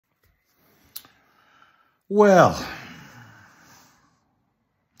Well,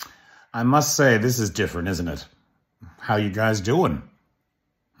 I must say this is different, isn't it? How you guys doing?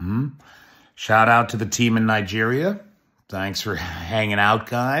 Shout out to the team in Nigeria. Thanks for hanging out,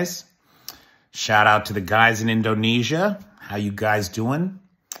 guys. Shout out to the guys in Indonesia. How you guys doing?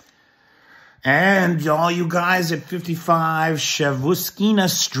 And all you guys at 55 Shavuskina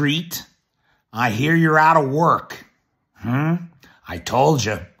Street, I hear you're out of work. I told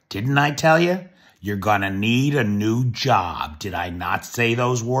you, didn't I tell you? You're gonna need a new job. Did I not say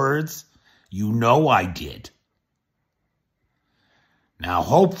those words? You know I did. Now,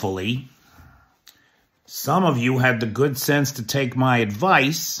 hopefully, some of you had the good sense to take my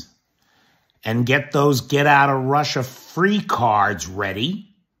advice and get those Get Out of Russia free cards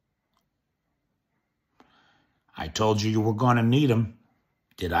ready. I told you were going to need them.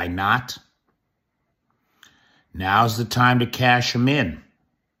 Did I not? Now's the time to cash them in.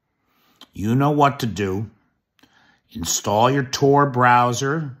 You know what to do. Install your Tor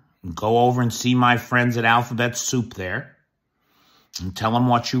browser and go over and see my friends at Alphabet Soup there and tell them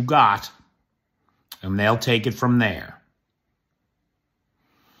what you got, and they'll take it from there.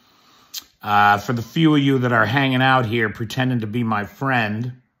 For the few of you that are hanging out here pretending to be my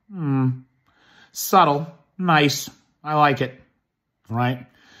friend, subtle, nice, I like it, right?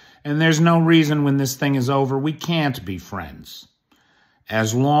 And there's no reason when this thing is over we can't be friends,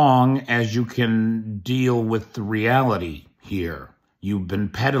 as long as you can deal with the reality here. You've been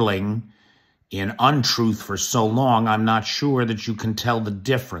peddling in untruth for so long, I'm not sure that you can tell the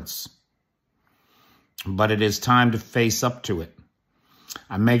difference. But it is time to face up to it.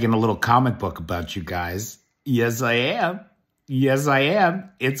 I'm making a little comic book about you guys. Yes, I am. Yes, I am.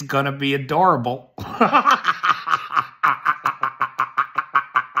 It's gonna be adorable.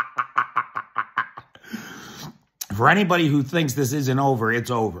 For anybody who thinks this isn't over,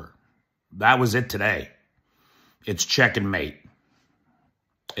 it's over. That was it today. It's check and mate.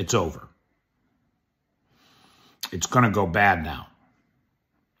 It's over. It's going to go bad now.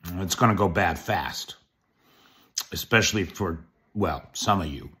 It's going to go bad fast. Especially for, well, some of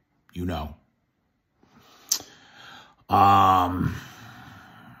you, you know. I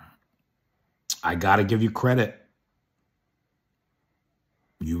got to give you credit.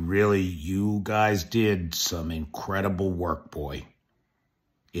 You guys did some incredible work, boy.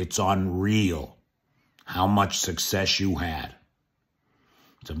 It's unreal how much success you had.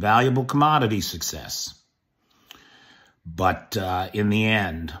 It's a valuable commodity, success. But in the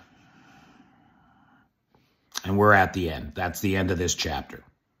end, and we're at the end. That's the end of this chapter.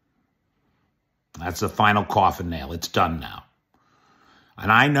 That's the final coffin nail. It's done now.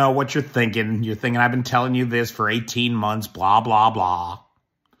 And I know what you're thinking. You're thinking, I've been telling you this for 18 months, blah, blah, blah.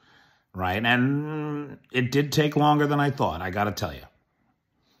 Right? And it did take longer than I thought, I got to tell you.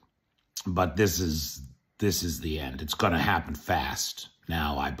 But this is the end. It's going to happen fast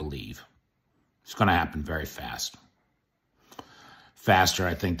now, I believe. It's going to happen very fast. Faster,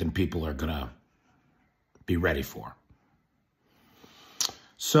 I think, than people are going to be ready for.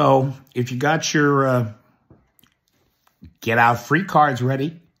 So, if you got your Get Out free cards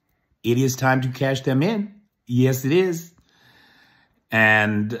ready, it is time to cash them in. Yes, it is.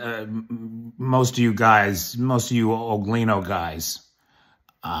 And most of you guys, most of you Oglino guys,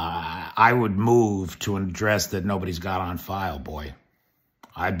 I would move to an address that nobody's got on file, boy.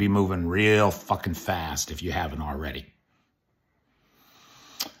 I'd be moving real fucking fast if you haven't already.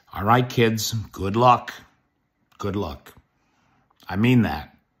 All right, kids, good luck. Good luck. I mean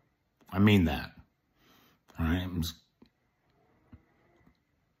that. I mean that. All right?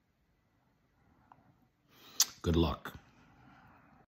 Good luck.